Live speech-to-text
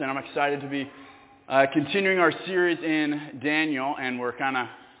And I'm excited to be continuing our series in Daniel, and we're kind of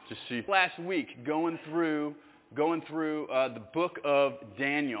last week going through the book of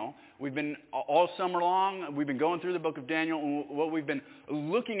Daniel. We've been all summer long. We've been going through the book of Daniel, and what we've been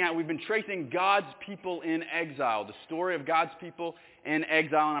looking at, we've been tracing God's people in exile, the story of God's people in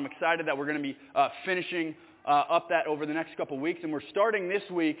exile. And I'm excited that we're going to be finishing up that over the next couple weeks, and we're starting this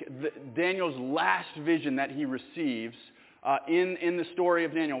week Daniel's last vision that he receives. In the story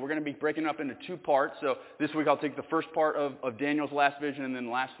of Daniel. We're going to be breaking it up into two parts. So this week I'll take the first part of Daniel's last vision, and then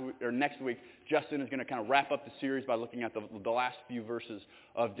next week Justin is going to kind of wrap up the series by looking at the last few verses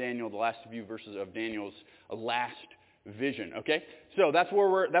of Daniel, the last few verses of Daniel's last vision. Okay, so that's where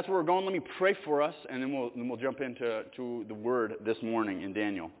we're going. Let me pray for us, and then we'll jump into the word this morning in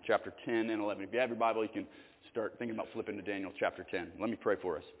Daniel chapter 10 and 11. If you have your Bible, you can start thinking about flipping to Daniel chapter 10. Let me pray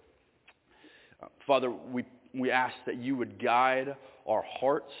for us. Father, we ask that you would guide our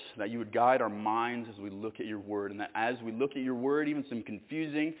hearts, that you would guide our minds as we look at your word, and that as we look at your word, even some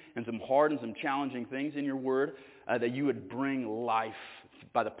confusing and some hard and some challenging things in your word, that you would bring life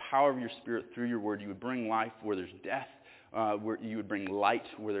by the power of your Spirit through your word. You would bring life where there's death, where you would bring light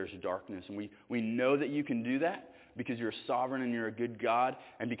where there's darkness. And we know that you can do that because you're sovereign and you're a good God,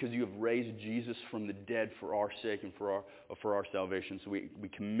 and because you have raised Jesus from the dead for our sake and for our salvation. So we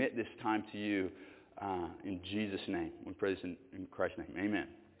commit this time to you in Jesus' name. We pray this in Christ's name. Amen.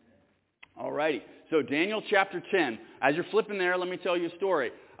 All righty. So Daniel chapter 10. As you're flipping there, let me tell you a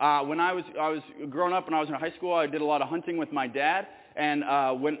story. When I was growing up, when I was in high school, I did a lot of hunting with my dad. And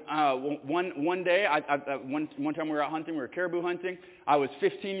one day, one time we were out hunting, we were caribou hunting. I was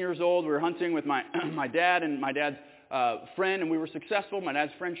 15 years old. We were hunting with my dad and my dad's friend, and we were successful. My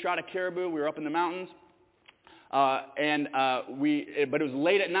dad's friend shot a caribou. We were up in the mountains. But it was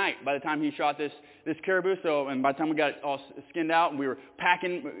late at night by the time he shot this caribou. And by the time we got it all skinned out, we were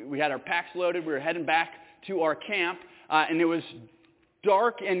packing. We had our packs loaded. We were heading back to our camp, and it was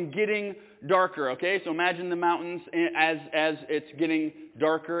dark and getting darker. Okay, so imagine the mountains as it's getting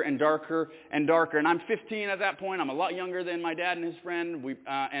darker and darker and darker. And I'm 15 at that point. I'm a lot younger than my dad and his friend.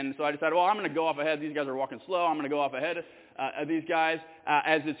 And so I decided, well, I'm going to go off ahead. These guys are walking slow. I'm going to go off ahead of these guys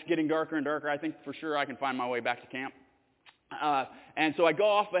as it's getting darker and darker. I think for sure I can find my way back to camp. And so I go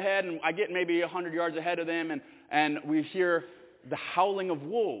off ahead, and I get maybe 100 yards ahead of them, and we hear the howling of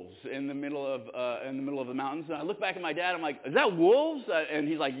wolves in the middle of the mountains. And I look back at my dad. I'm like, "Is that wolves?" And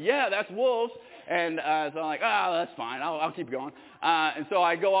he's like, "Yeah, that's wolves." And so I'm like, that's fine. I'll keep going. And so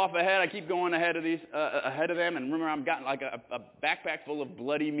I go off ahead. I keep going ahead of them. And remember, I've got like a backpack full of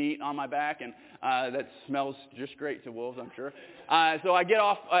bloody meat on my back, and that smells just great to wolves, I'm sure. So I get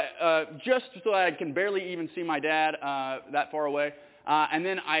off just so I can barely even see my dad that far away. And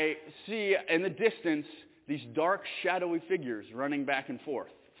then I see in the distance these dark, shadowy figures running back and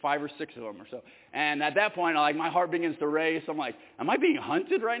forth, 5 or 6 of them or so. And at that point, my heart begins to race. I'm like, am I being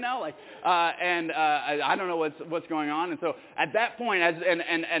hunted right now? I don't know what's going on. And so at that point,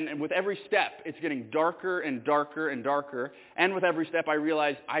 and with every step, it's getting darker and darker and darker. And with every step, I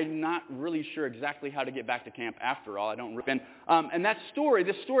realize I'm not really sure exactly how to get back to camp after all. I don't. And this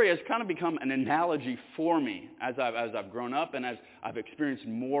story has kind of become an analogy for me as I've grown up and as I've experienced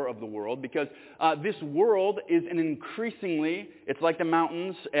more of the world, because this world is it's like the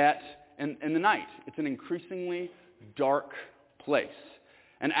mountains in the night. It's an increasingly dark place.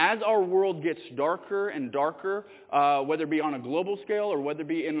 And as our world gets darker and darker, whether it be on a global scale or whether it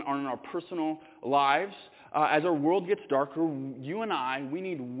be on our personal lives, as our world gets darker, you and I, we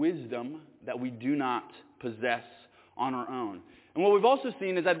need wisdom that we do not possess on our own. And what we've also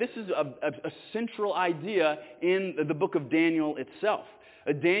seen is that this is a central idea in the book of Daniel itself.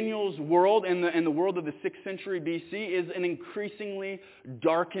 Daniel's world and the world of the 6th century BC is an increasingly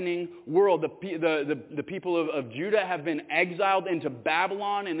darkening world. The people of Judah have been exiled into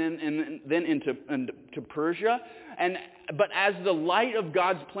Babylon and then into Persia. But as the light of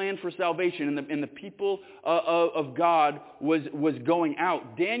God's plan for salvation and the people of God was going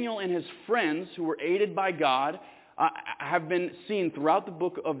out, Daniel and his friends, who were aided by God, have been seen throughout the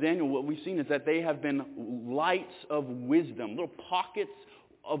book of Daniel. What we've seen is that they have been lights of wisdom, little pockets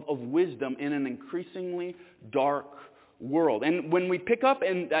of wisdom in an increasingly dark world. And when we pick up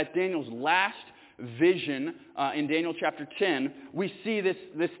at Daniel's last vision in Daniel chapter 10, we see this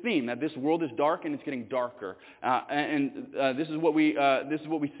theme, that this world is dark and it's getting darker. This is what we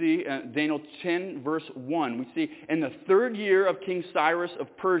see in Daniel 10, verse 1. We see, in the third year of King Cyrus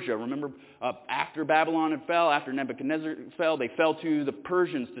of Persia, remember, after Babylon had fell, after Nebuchadnezzar fell, they fell to the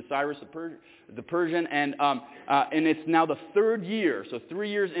Persians, to Cyrus the Persian, and it's now the third year, so 3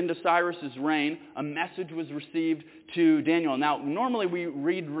 years into Cyrus's reign, a message was received to Daniel. Now, normally we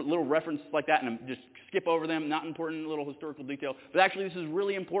read little references like that and just skip over them, not important little historical detail, but actually this is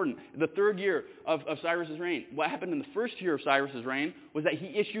really important. The third year of Cyrus's reign. What happened in the first year of Cyrus's reign was that he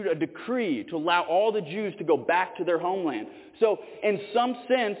issued a decree to allow all the Jews to go back to their homeland. So, in some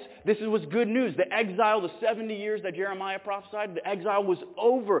sense, this was good news. The exile, the 70 years that Jeremiah prophesied, the exile was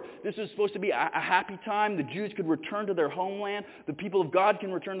over. This was supposed to be a happy time. The Jews could return to their homeland. The people of God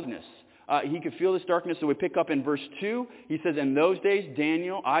can return to this. He could feel this darkness, so we pick up in verse 2. He says, in those days,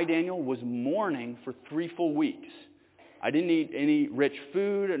 Daniel, was mourning for 3 full weeks. I didn't eat any rich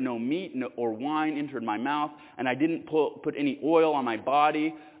food, no meat or wine entered my mouth, and I didn't put any oil on my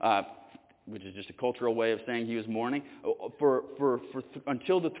body, which is just a cultural way of saying he was mourning,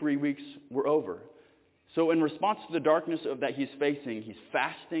 until the 3 weeks were over. So in response to the darkness that he's facing, he's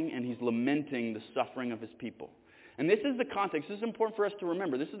fasting and he's lamenting the suffering of his people. And this is the context. This is important for us to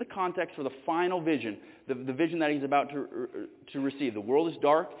remember. This is the context for the final vision, the vision that he's about to receive. The world is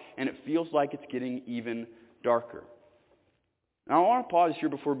dark, and it feels like it's getting even darker. Now, I want to pause here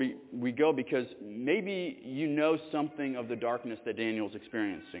before we go, because maybe you know something of the darkness that Daniel's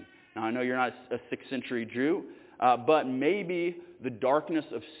experiencing. Now, I know you're not a 6th century Jew, but maybe the darkness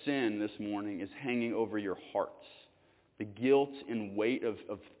of sin this morning is hanging over your hearts. The guilt and weight of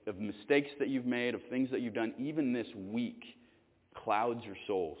mistakes that you've made, of things that you've done, even this week, clouds your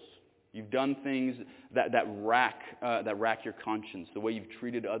souls. You've done things that rack your conscience, the way you've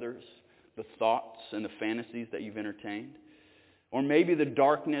treated others, the thoughts and the fantasies that you've entertained. Or maybe the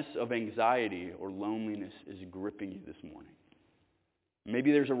darkness of anxiety or loneliness is gripping you this morning.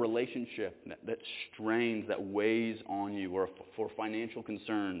 Maybe there's a relationship that strains, that weighs on you, or for financial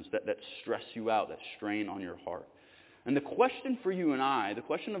concerns that stress you out, that strain on your heart. And the question for you and I, the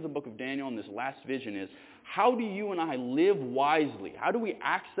question of the book of Daniel in this last vision is, how do you and I live wisely? How do we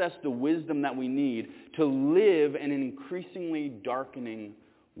access the wisdom that we need to live in an increasingly darkening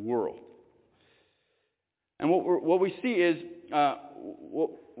world? And what we see is,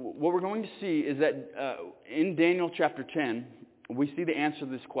 what we're going to see is that in Daniel chapter 10, we see the answer to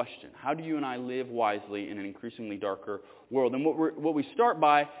this question. How do you and I live wisely in an increasingly darker world? And what we start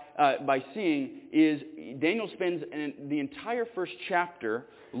by seeing is Daniel spends the entire first chapter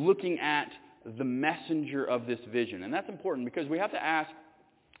looking at the messenger of this vision. And that's important because we have to ask,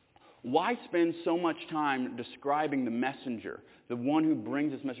 why spend so much time describing the messenger, the one who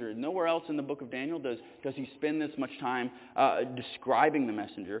brings this messenger? Nowhere else in the book of Daniel does he spend this much time describing the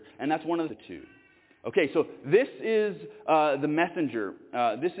messenger, and that's one of the two. Okay, so this is the messenger.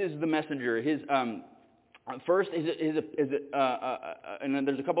 This is the messenger. His first is and then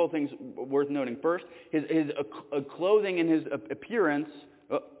there's a couple of things worth noting. First, his clothing and his appearance.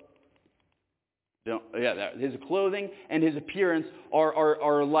 His clothing and his appearance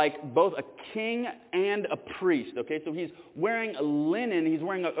are like both a king and a priest. Okay, so he's wearing a linen. He's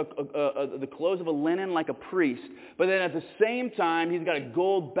wearing the clothes of a linen like a priest. But then at the same time, he's got a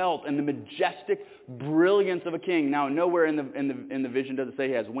gold belt and the majestic brilliance of a king. Now, nowhere in the vision does it say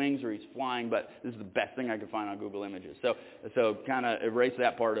he has wings or he's flying. But this is the best thing I could find on Google Images. So kind of erase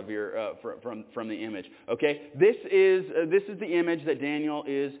that part of your from the image. Okay, this is the image that Daniel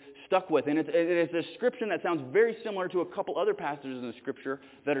is stuck with, and it's a description that sounds very similar to a couple other passages in the Scripture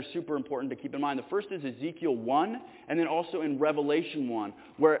that are super important to keep in mind. The first is Ezekiel 1, and then also in Revelation 1,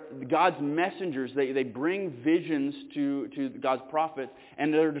 where God's messengers, they bring visions to God's prophets,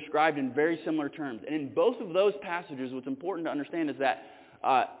 and they're described in very similar terms. And in both of those passages, what's important to understand is that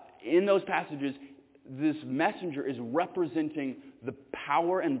in those passages, this messenger is representing the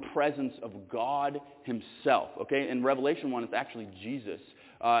power and presence of God himself. Okay, in Revelation 1, it's actually Jesus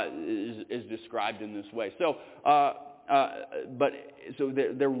is described in this way. So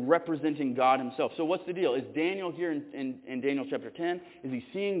they're representing God himself. So what's the deal? Is Daniel here in Daniel chapter 10? Is he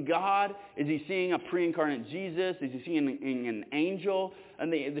seeing God? Is he seeing a pre-incarnate Jesus? Is he seeing an angel?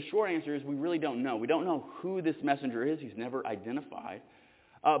 And the short answer is we really don't know. We don't know who this messenger is. He's never identified.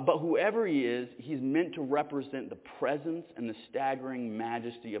 But whoever he is, he's meant to represent the presence and the staggering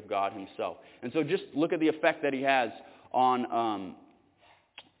majesty of God himself. And so just look at the effect that he has on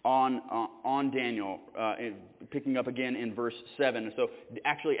on Daniel, picking up again in verse 7. So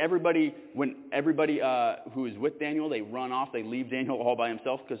actually everybody who is with Daniel, they run off, they leave Daniel all by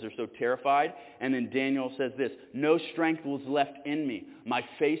himself because they're so terrified. And then Daniel says this, "No strength was left in me. My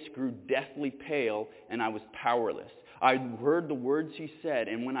face grew deathly pale and I was powerless. I heard the words he said,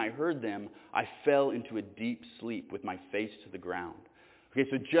 and when I heard them, I fell into a deep sleep with my face to the ground." Okay,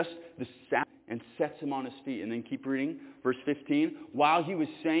 so just the sound and sets him on his feet. And then keep reading, verse 15. "While he was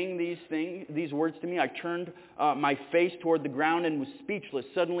saying these words to me, I turned my face toward the ground and was speechless.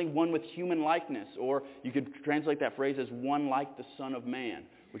 Suddenly one with human likeness," or you could translate that phrase as "one like the Son of Man,"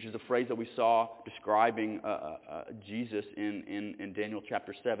 which is a phrase that we saw describing Jesus in Daniel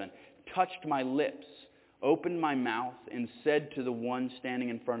chapter 7, "touched my lips, opened my mouth, and said to the one standing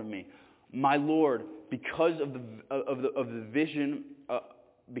in front of me, 'My Lord, because of the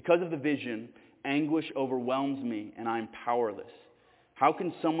vision, anguish overwhelms me, and I am powerless. How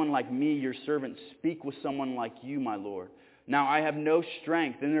can someone like me, your servant, speak with someone like you, my Lord? Now I have no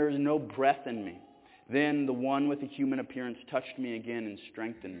strength, and there is no breath in me.' Then the one with the human appearance touched me again and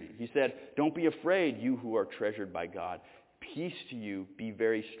strengthened me. He said, 'Don't be afraid, you who are treasured by God. Peace to you, be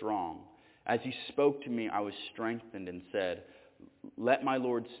very strong.' As he spoke to me, I was strengthened and said, 'Let my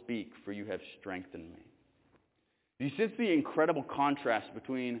Lord speak, for you have strengthened me.'" Do you sense the incredible contrast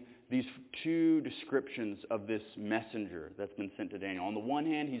between these two descriptions of this messenger that's been sent to Daniel? On the one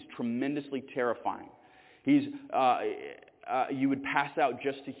hand, he's tremendously terrifying. You would pass out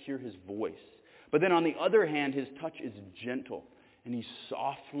just to hear his voice. But then on the other hand, his touch is gentle, and he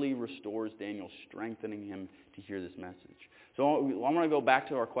softly restores Daniel, strengthening him to hear this message. So I want to go back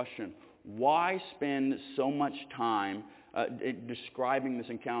to our question. Why spend so much time describing this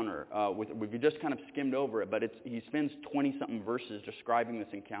encounter? We just kind of skimmed over it, but he spends 20-something verses describing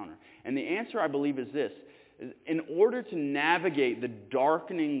this encounter. And the answer, I believe, is this. In order to navigate the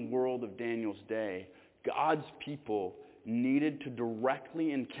darkening world of Daniel's day, God's people needed to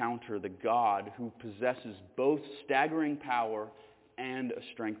directly encounter the God who possesses both staggering power and a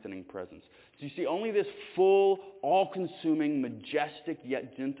strengthening presence. So you see, only this full, all-consuming, majestic,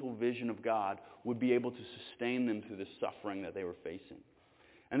 yet gentle vision of God would be able to sustain them through the suffering that they were facing.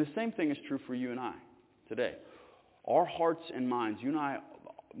 And the same thing is true for you and I today. Our hearts and minds, you and I,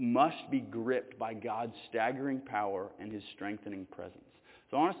 must be gripped by God's staggering power and His strengthening presence.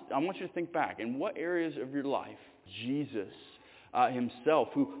 So I want you to think back. In what areas of your life Jesus Himself,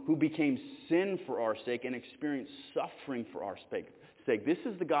 who became sin for our sake and experienced suffering for our sake. This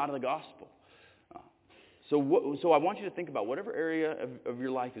is the God of the gospel. So I want you to think about whatever area of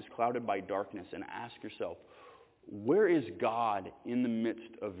your life is clouded by darkness and ask yourself, where is God in the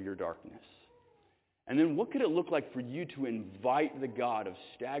midst of your darkness? And then what could it look like for you to invite the God of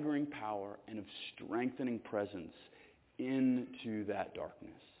staggering power and of strengthening presence into that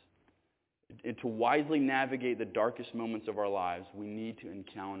darkness? And to wisely navigate the darkest moments of our lives, we need to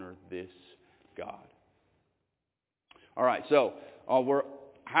encounter this God. All right, so we're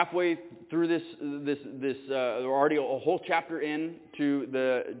halfway through this. We're already a whole chapter in to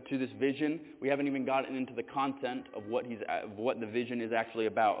this vision. We haven't even gotten into the content of what the vision is actually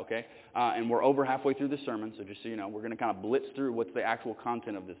about. Okay, and we're over halfway through the sermon. So just so you know, we're going to kind of blitz through what's the actual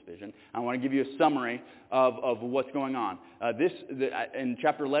content of this vision. I want to give you a summary of what's going on. In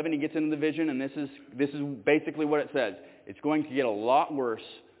chapter 11, he gets into the vision, and this is basically what it says. It's going to get a lot worse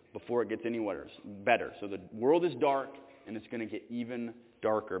before it gets any better. So the world is dark, and it's going to get even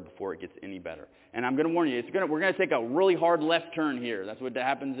darker before it gets any better. And I'm going to warn you, we're going to take a really hard left turn here. That's what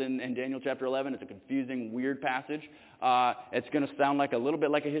happens in Daniel chapter 11. It's a confusing, weird passage. It's going to sound like a little bit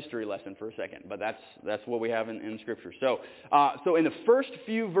like a history lesson for a second, but that's what we have in Scripture. So in the first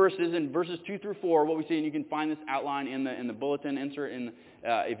few verses, in verses 2 through 4, what we see, and you can find this outline in the bulletin insert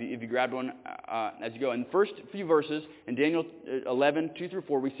if you grabbed one as you go. In the first few verses, in Daniel 11, 2 through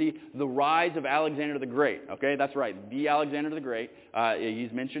 4, we see the rise of Alexander the Great. Okay, that's right, the Alexander the Great.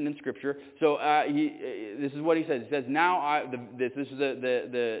 He's mentioned in Scripture. So this is what he says. He says, this is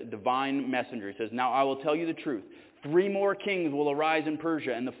the divine messenger. He says, "Now I will tell you the truth. 3 more kings will arise in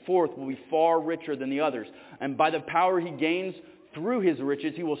Persia, and the 4th will be far richer than the others. And by the power he gains through his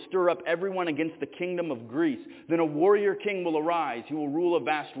riches, he will stir up everyone against the kingdom of Greece. Then a warrior king will arise. He will rule a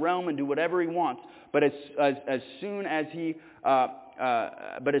vast realm and do whatever he wants. But as soon as he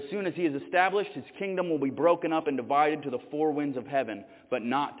is established, his kingdom will be broken up and divided to the 4 winds of heaven, but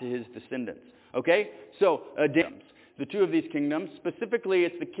not to his descendants." Okay? So, the two of these kingdoms. Specifically,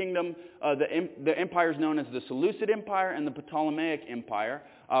 it's the kingdom, the empires known as the Seleucid Empire and the Ptolemaic Empire,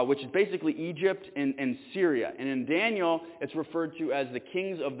 which is basically Egypt and Syria. And in Daniel, it's referred to as the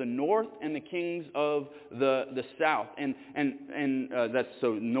kings of the north and the kings of the south. And that's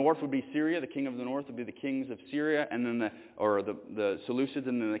so north would be Syria, the king of the north would be the kings of Syria, and then the Seleucids,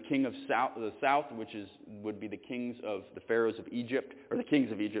 and then the king of the south, which would be the kings of the pharaohs of Egypt, or the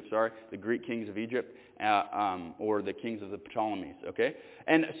kings of Egypt, sorry, the Greek kings of Egypt, or the kings of the Ptolemies. Okay,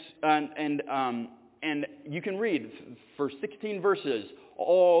 and you can read for 16 verses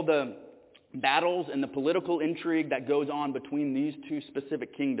all the battles and the political intrigue that goes on between these two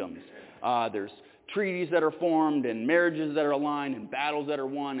specific kingdoms. There's treaties that are formed and marriages that are aligned and battles that are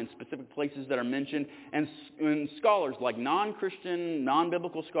won and specific places that are mentioned. And scholars, like non-Christian,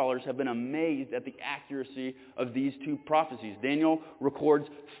 non-biblical scholars, have been amazed at the accuracy of these two prophecies. Daniel records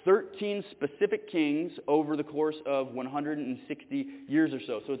 13 specific kings over the course of 160 years or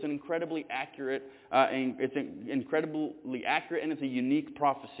so. So it's an incredibly accurate, and it's a unique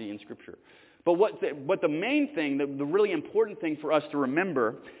prophecy in Scripture. But what the main thing, the really important thing for us to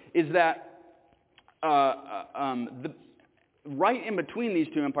remember is that right in between these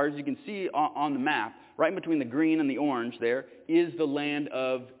two empires, you can see on the map, right in between the green and the orange there, is the land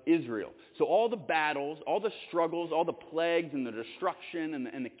of Israel. So all the battles, all the struggles, all the plagues and the destruction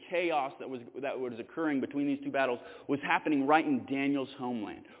and the chaos that was occurring between these two battles was happening right in Daniel's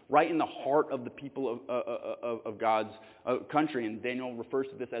homeland, right in the heart of the people of God's country. And Daniel refers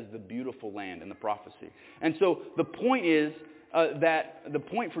to this as the beautiful land in the prophecy. And so the point is that the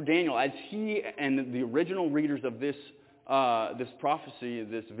point for Daniel, as he and the original readers of this prophecy,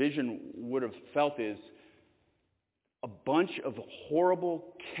 this vision would have felt, is a bunch of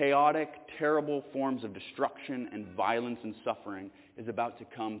horrible, chaotic, terrible forms of destruction and violence and suffering is about to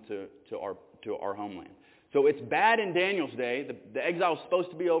come to our homeland. So it's bad in Daniel's day. The exile is supposed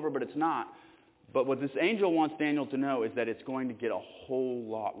to be over, but it's not. But what this angel wants Daniel to know is that it's going to get a whole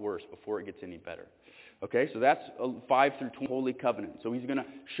lot worse before it gets any better. Okay, so that's 5 through 20, Holy Covenant. So he's going to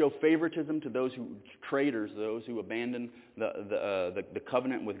show favoritism to those traitors, those who abandon the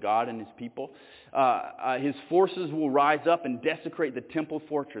covenant with God and his people. His forces will rise up and desecrate the temple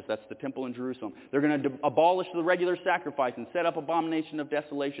fortress. That's the temple in Jerusalem. They're going to abolish the regular sacrifice and set up abomination of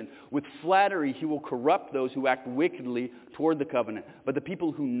desolation. With flattery, he will corrupt those who act wickedly toward the covenant. But the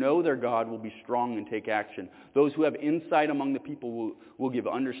people who know their God will be strong and take action. Those who have insight among the people will give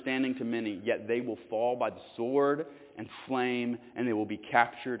understanding to many, yet they will fall by the sword and flame, and they will be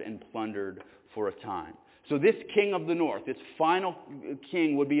captured and plundered for a time. So this king of the north, this final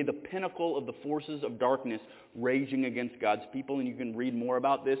king, would be the pinnacle of the forces of darkness raging against God's people. And you can read more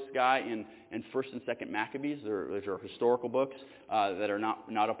about this guy in 1st and 2nd Maccabees. Those are historical books that are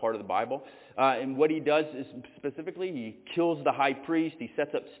not a part of the Bible. And what he does is, specifically, he kills the high priest. He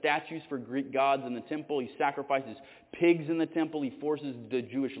sets up statues for Greek gods in the temple. He sacrifices pigs in the temple. He forces the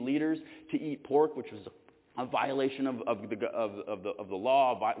Jewish leaders to eat pork, which was a violation of the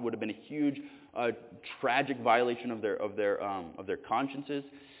law. Would have been a huge, tragic violation of their consciences.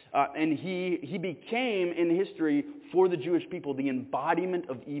 And he became, in history, for the Jewish people, the embodiment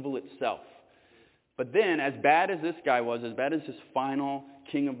of evil itself. But then, as bad as this guy was, as bad as this final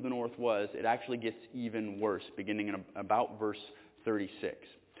king of the north was, it actually gets even worse, beginning in about verse 36.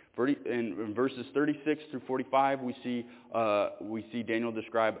 In verses 36 through 45, we see Daniel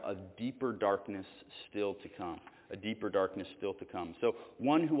describe a deeper darkness still to come. A deeper darkness still to come. So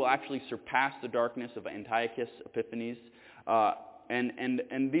one who will actually surpass the darkness of Antiochus Epiphanes.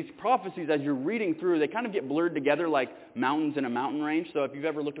 And these prophecies, as you're reading through, they kind of get blurred together like mountains in a mountain range. So if you've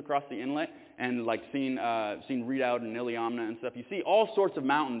ever looked across the inlet and like seen Redoubt and Iliamna and stuff, you see all sorts of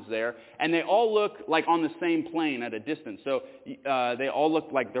mountains there, and they all look like on the same plane at a distance. So they all look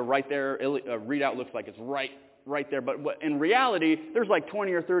like they're right there. Redoubt looks like it's right there. But in reality, there's like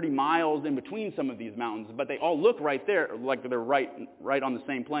 20 or 30 miles in between some of these mountains, but they all look right there, like they're right on the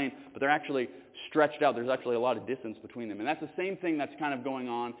same plane, but they're actually stretched out. There's actually a lot of distance between them. And that's the same thing that's kind of going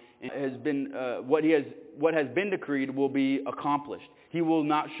on. It has been, what has been decreed will be accomplished. He will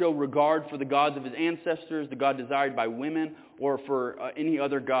not show regard for the gods of his ancestors, the God desired by women, or for any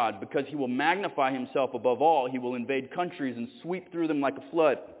other god, because he will magnify himself above all. He will invade countries and sweep through them like a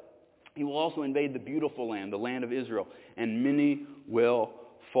flood. He will also invade the beautiful land, the land of Israel, and many will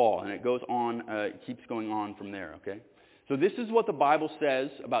fall. And it goes on, it keeps going on from there, okay? So this is what the Bible says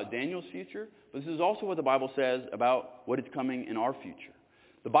about Daniel's future, but this is also what the Bible says about what is coming in our future.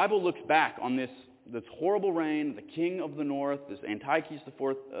 The Bible looks back on this horrible reign, the king of the north, this Antiochus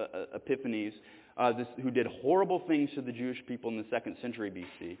IV Epiphanes, who did horrible things to the Jewish people in the 2nd century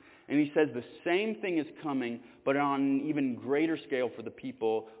BC. And he says the same thing is coming, but on an even greater scale for the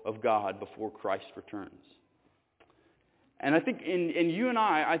people of God before Christ returns. And I think in you and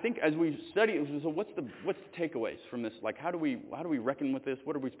I think as we study, so what's the takeaways from this? Like, how do we reckon with this?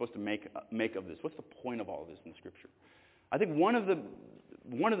 What are we supposed to make of this? What's the point of all of this in Scripture? I think one of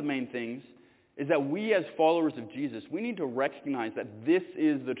the main things is that we as followers of Jesus, we need to recognize that this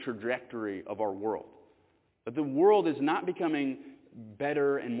is the trajectory of our world. That the world is not becoming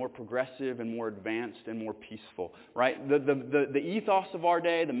better and more progressive and more advanced and more peaceful, right? The ethos of our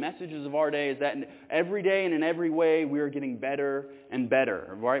day, the messages of our day is that every day and in every way we are getting better and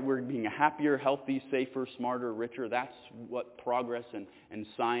better, right? We're being happier, healthy, safer, smarter, richer. That's what progress and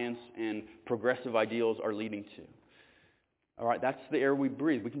science and progressive ideals are leading to. All right, that's the air we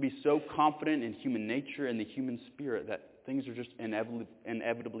breathe. We can be so confident in human nature and the human spirit that things are just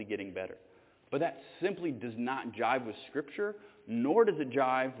inevitably getting better. But that simply does not jive with Scripture, nor does it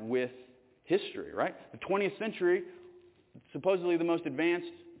jive with history, right? The 20th century, supposedly the most advanced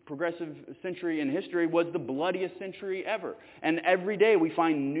progressive century in history, was the bloodiest century ever. And every day we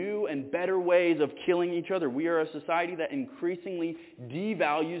find new and better ways of killing each other. We are a society that increasingly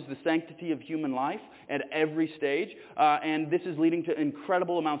devalues the sanctity of human life at every stage. And this is leading to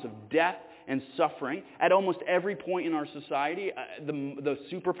incredible amounts of death and suffering at almost every point in our society. The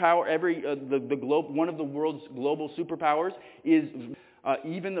superpower, the globe, one of the world's global superpowers is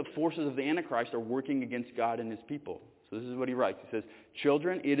even the forces of the Antichrist are working against God and His people. So this is what he writes. He says,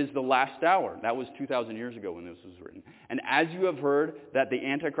 "Children, it is the last hour." That was 2,000 years ago when this was written. "And as you have heard that the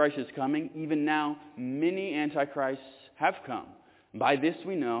Antichrist is coming, even now many Antichrists have come. By this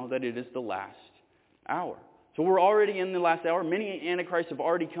we know that it is the last hour." So we're already in the last hour. Many Antichrists have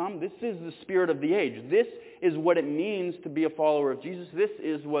already come. This is the spirit of the age. This is what it means to be a follower of Jesus. This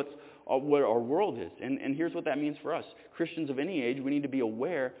is what our world is. And here's what that means for us. Christians of any age, we need to be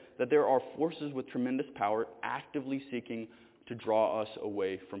aware that there are forces with tremendous power actively seeking to draw us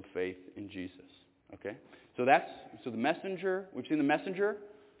away from faith in Jesus. Okay? So the messenger, we've seen the messenger,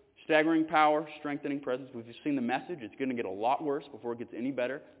 staggering power, strengthening presence. We've seen the message. It's going to get a lot worse before it gets any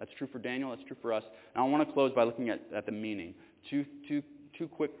better. That's true for Daniel. That's true for us. And I want to close by looking at the meaning. Two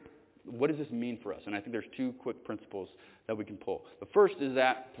quick, what does this mean for us? And I think there's two quick principles that we can pull. The first is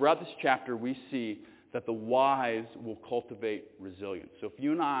that throughout this chapter we see that the wise will cultivate resilience. So if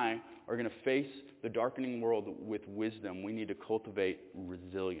you and I are going to face the darkening world with wisdom, we need to cultivate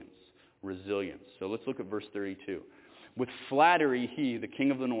resilience. So let's look at verse 32. "With flattery he, the king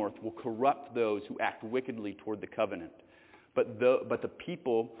of the north, will corrupt those who act wickedly toward the covenant. But the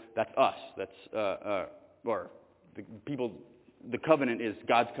people," that's us, the covenant is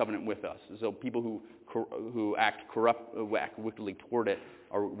God's covenant with us. So people who act wickedly toward it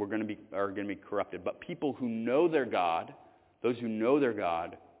are going to be corrupted. "But people who know their God, those who know their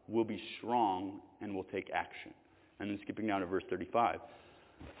God, will be strong and will take action." And then skipping down to verse 35.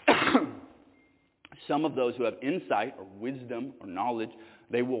 "Some of those who have insight or wisdom or knowledge,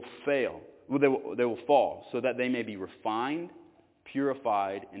 they will fail. They will fall, so that they may be refined,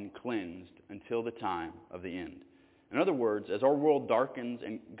 purified, and cleansed until the time of the end." In other words, as our world darkens,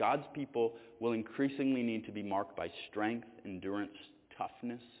 and God's people will increasingly need to be marked by strength, endurance,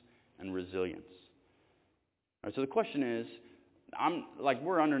 toughness, and resilience. All right, so the question is,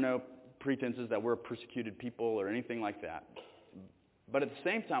 we're under no pretenses that we're a persecuted people or anything like that. But at the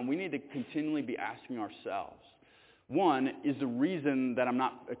same time, we need to continually be asking ourselves, one, is the reason that I'm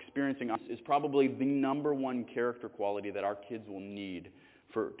not experiencing is probably the number one character quality that our kids will need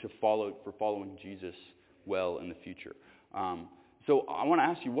for following Jesus well in the future. So I want to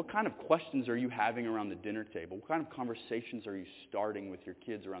ask you, what kind of questions are you having around the dinner table? What kind of conversations are you starting with your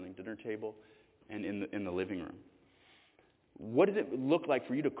kids around the dinner table and in the living room? What does it look like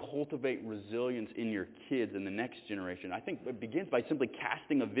for you to cultivate resilience in your kids in the next generation? I think it begins by simply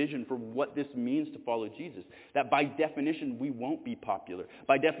casting a vision for what this means to follow Jesus. That by definition, we won't be popular.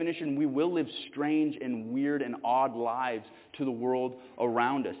 By definition, we will live strange and weird and odd lives to the world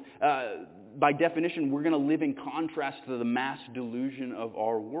around us. By definition, we're going to live in contrast to the mass delusion of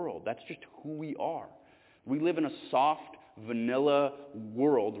our world. That's just who we are. We live in a soft, vanilla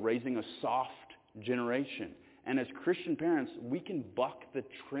world, raising a soft generation. And as Christian parents, we can buck the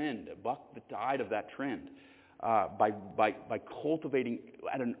tide of that trend by cultivating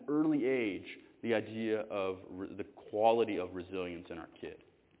at an early age the idea of the quality of resilience in our kids.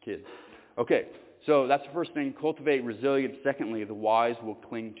 Okay, so that's the first thing, cultivate resilience. Secondly, the wise will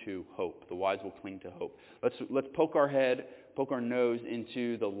cling to hope. The wise will cling to hope. Let's poke our nose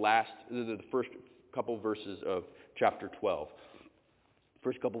into the first couple verses of chapter 12.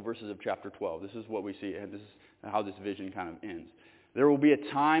 First couple verses of chapter 12. This is what we see, and this is how this vision kind of ends. There will be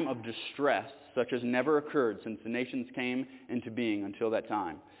a time of distress such as never occurred since the nations came into being until that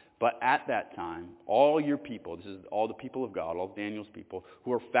time. But at that time, all your people, this is all the people of God, all of Daniel's people,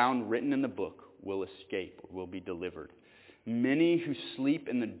 who are found written in the book will escape, or will be delivered. Many who sleep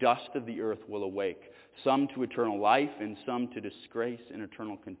in the dust of the earth will awake, some to eternal life and some to disgrace and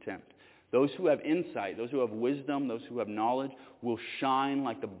eternal contempt. Those who have insight, those who have wisdom, those who have knowledge will shine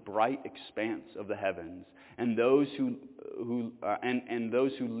like the bright expanse of the heavens, and those who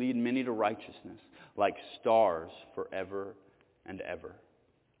lead many to righteousness like stars forever and ever.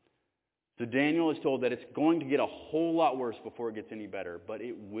 So Daniel is told that it's going to get a whole lot worse before it gets any better, but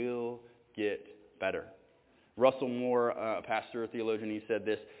it will get better. Russell Moore, a pastor, a theologian, he said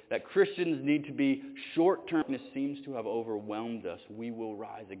this, that Christians need to be short-term. This seems to have overwhelmed us. We will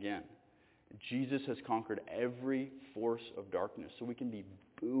rise again. Jesus has conquered every force of darkness, so we can be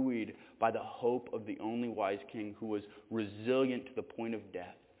buoyed by the hope of the only wise King who was resilient to the point of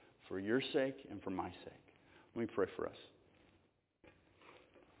death for your sake and for my sake. Let me pray for us.